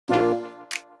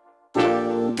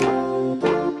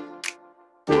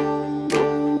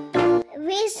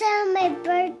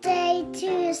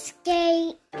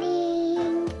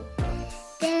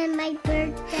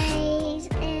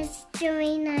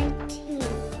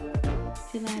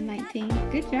July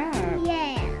 19th. Good job.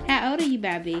 Yeah. How old are you,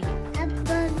 Bobby? I'm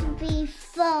going to be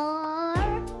 4.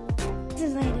 This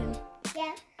is Landon.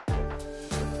 Yeah.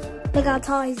 Look how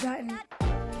tall he's gotten.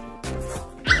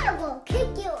 I will kick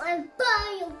you and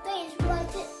burn your face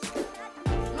like it.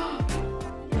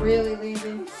 Really,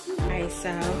 Landon? Alright,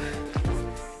 so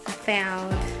I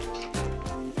found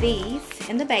these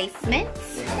in the basement.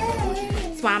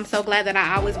 That's why I'm so glad that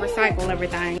I always recycle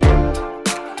everything.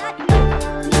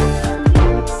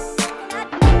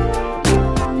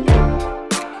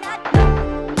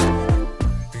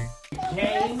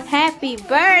 Happy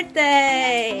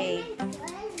birthday!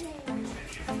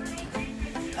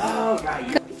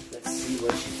 Alright, let's see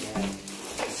what you got.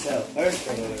 So, first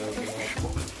thing I'm going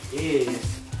to is,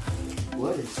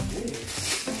 what is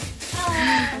this?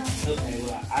 Okay,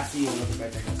 well, I see you on the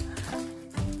birthday.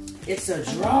 It's a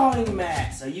drawing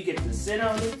mat, so you get to sit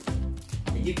on it,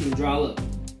 and you can draw, look,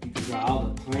 you can draw all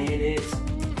the planets,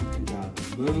 you can draw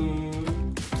the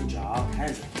moon, you can draw all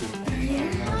kinds of cool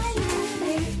things.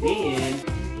 Then,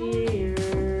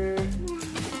 here,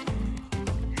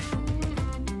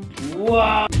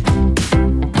 wow!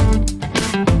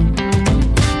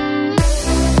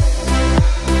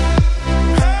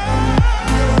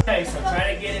 Okay, so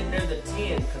try to get it near the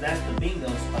 10, because that's the bingo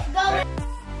spot. Right?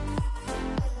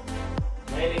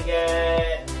 And it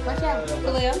got... Watch out,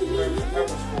 Khalil.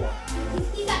 Purple's 4.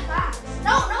 You got 5.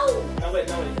 No. No, wait,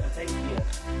 I take it, yeah.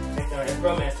 Take that, it's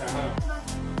romance time, huh?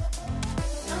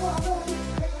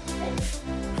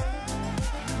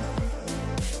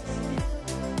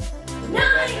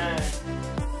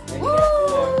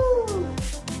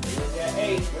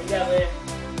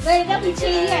 Wait, don't be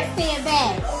cheating. You got to stand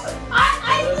back. I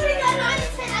literally got 9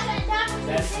 and 10. I got a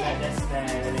That's 9,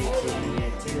 that ain't 10. Yeah,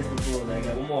 10 is the bull. I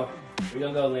got one more. We're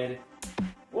gonna go, Landon.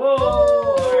 Whoa!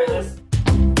 Alright, let's.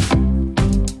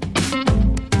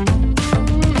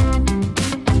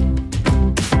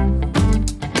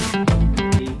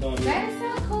 That is so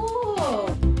cool.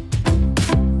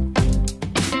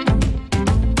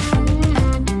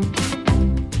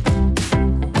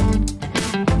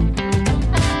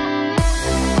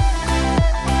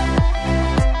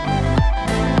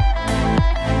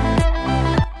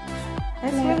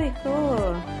 That's really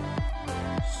cool.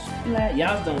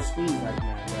 Y'all don't squeeze like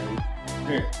that, buddy.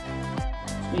 Here.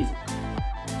 Squeeze it.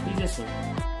 Squeeze this one.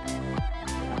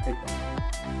 I'll take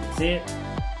that. See it?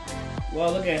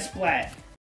 Well, look at it splat.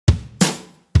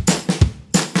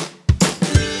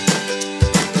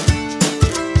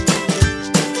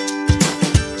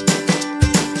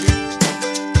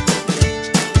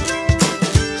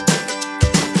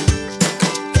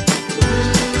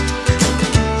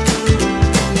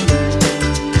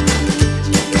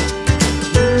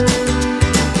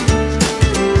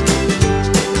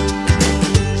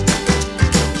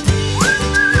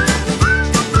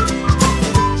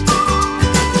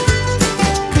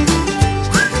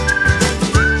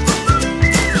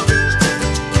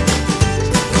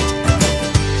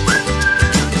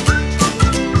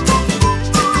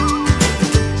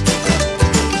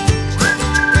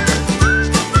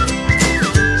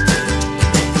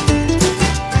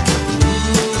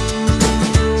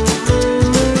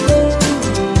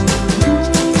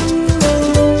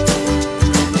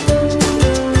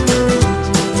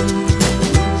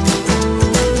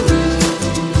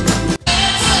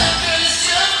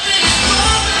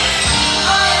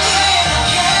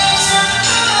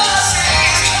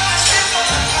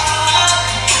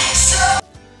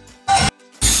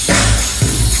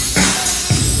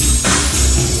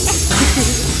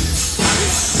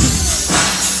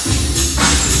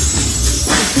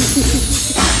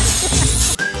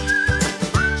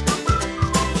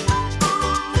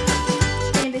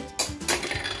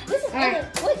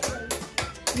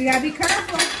 You gotta be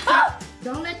careful. Oh!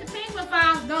 Don't let the penguin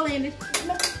fall. Go, Landon.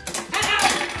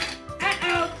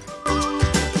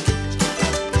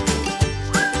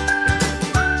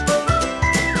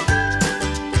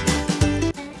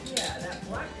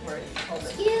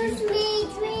 Excuse me,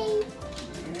 drink.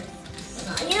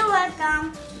 You're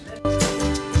welcome.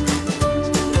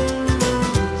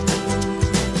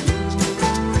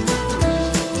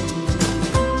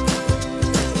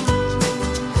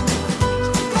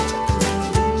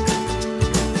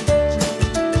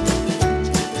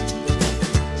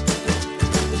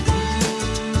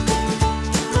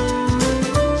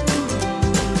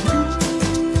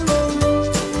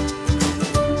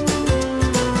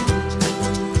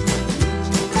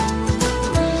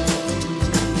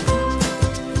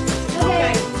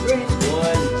 Okay.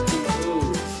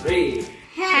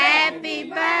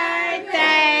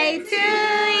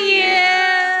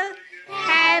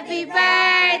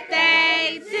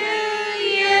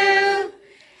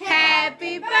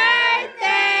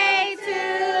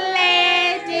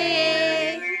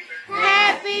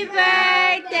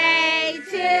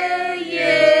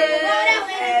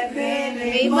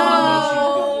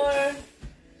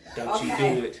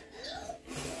 good.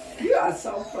 You are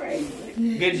so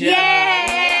crazy. Good job. Yay!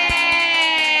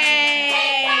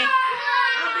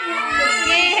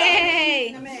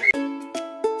 Yay!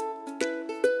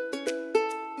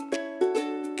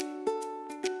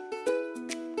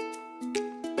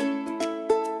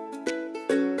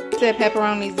 Said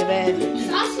pepperoni's the best.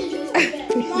 Sausage is the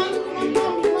best. Mom, did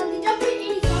y'all put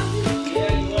any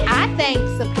sausage? I think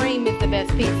Supreme is the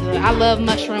best pizza. I love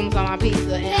mushrooms on my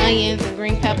pizza and onions and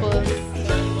green peppers.